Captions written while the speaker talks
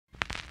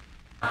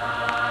Perverted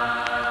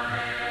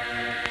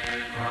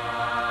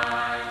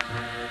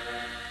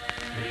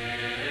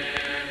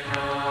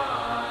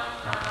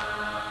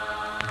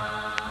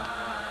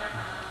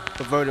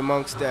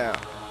monk style.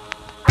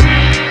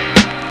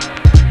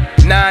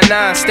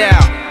 9-9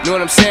 style. Know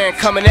what I'm saying?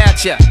 Coming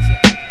at ya.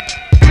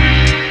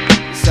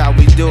 That's how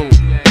we do.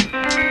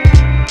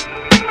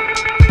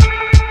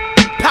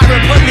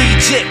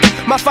 Paraplegic.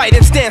 My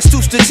fighting stance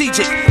too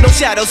strategic. No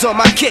shadows on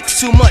my kicks,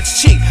 too much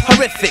cheat.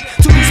 Horrific,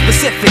 to be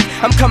specific,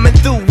 I'm coming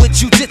through with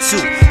jujitsu.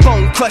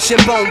 Bone crushing,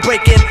 bone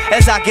breaking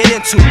as I get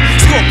into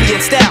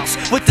scorpion styles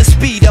with the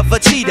speed of a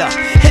cheetah.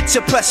 Hit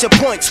your pressure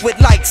points with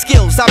light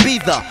skills, I'll be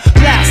the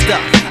blaster.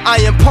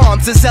 Iron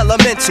palms is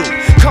elemental.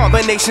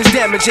 Combinations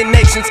damaging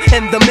nations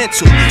in the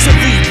mental.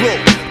 Cerebral,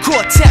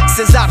 cortex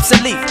is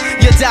obsolete.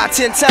 You die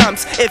 10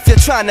 times if you're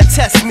trying to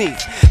test me.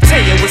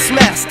 Taya was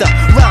master,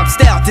 rhyme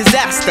style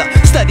disaster.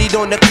 Studied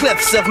on the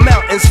cliffs of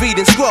mountains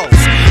reading scrolls.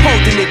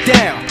 Holding it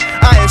down,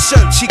 iron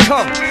shirt she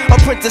come.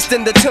 Apprenticed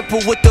in the temple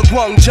with the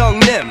Guangzhou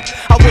Nim.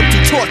 I went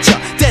through torture,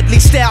 deadly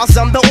styles,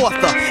 I'm the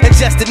author.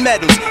 Ingested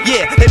metals,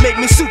 yeah, they make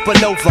me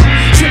supernova.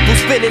 Triple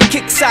spinning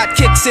kick, side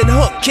kicks and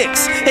hook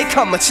kicks. They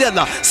come a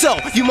chiller, so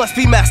you must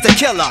be Masta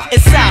Killa.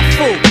 It's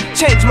Afu,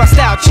 change my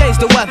style, change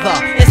the weather.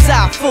 It's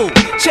Afu,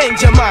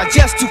 change your mind,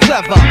 just too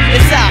clever.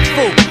 It's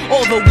Afu,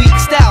 all the weak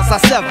styles I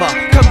sever.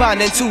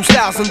 Combining two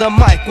styles on the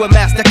mic with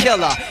Masta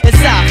Killa. It's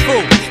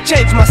Afu,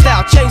 change my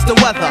style, change the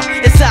weather.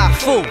 It's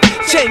Afu,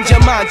 change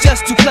your mind,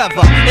 just too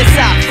clever. It's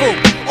Afu,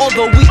 all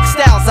the weak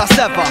styles I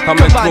sever.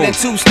 Combining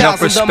two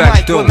styles on the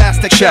mic with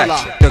Masta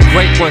Killa. The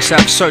great ones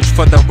have searched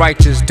for the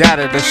righteous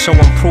data to show,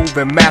 improve,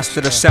 and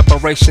master the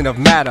separation of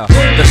matter.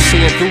 The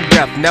seeing through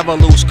depth, never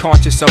lose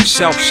conscious of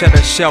self. Shed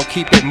a shell,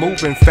 keep it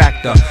moving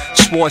factor.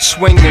 Sword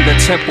swing in the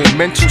temple,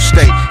 mental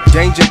state.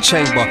 Danger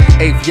chamber,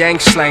 8th Yang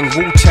slang,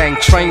 Wu-Tang.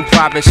 Trained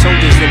private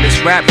soldiers in this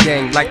rap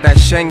gang. Like that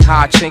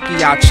Shanghai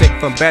Chinky-Eye chick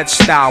from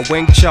Bed-Stuy.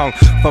 Wing Chun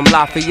from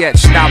Lafayette,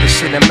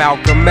 Stuyvesant and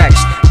Malcolm X.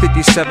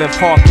 57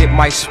 Park, it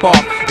might spark.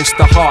 It's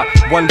the heart,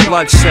 one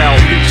blood cell.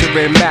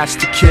 Featuring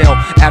Masta Killa.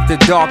 After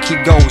dark he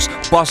goes,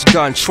 bust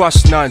gun,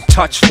 trust none,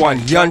 touch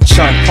one. Yun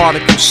Chun,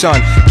 particle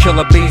sun.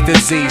 Killer bees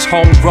disease,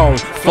 homegrown,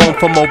 flown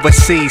from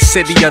overseas.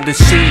 City under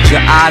siege,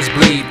 your eyes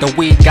bleed. The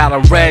weed got a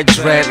red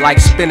like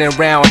spinning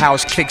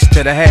roundhouse kicks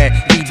to the head.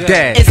 He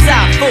dead. It's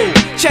Afu,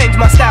 change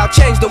my style,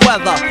 change the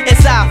weather.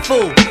 It's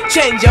Afu,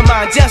 change your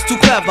mind, just too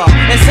clever.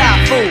 It's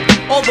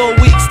Afu, all the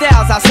weak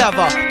styles I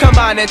sever.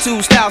 Combining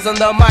two styles on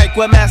the mic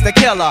with Masta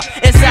Killa.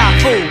 It's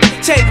Afu,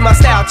 change my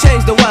style,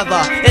 change the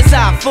weather. It's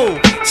Afu,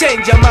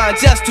 change your mind,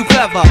 just too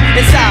clever.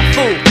 It's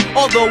Afu,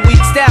 all the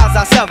weak styles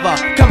I sever.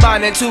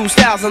 Combining two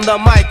styles on the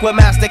mic with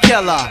Masta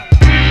Killa.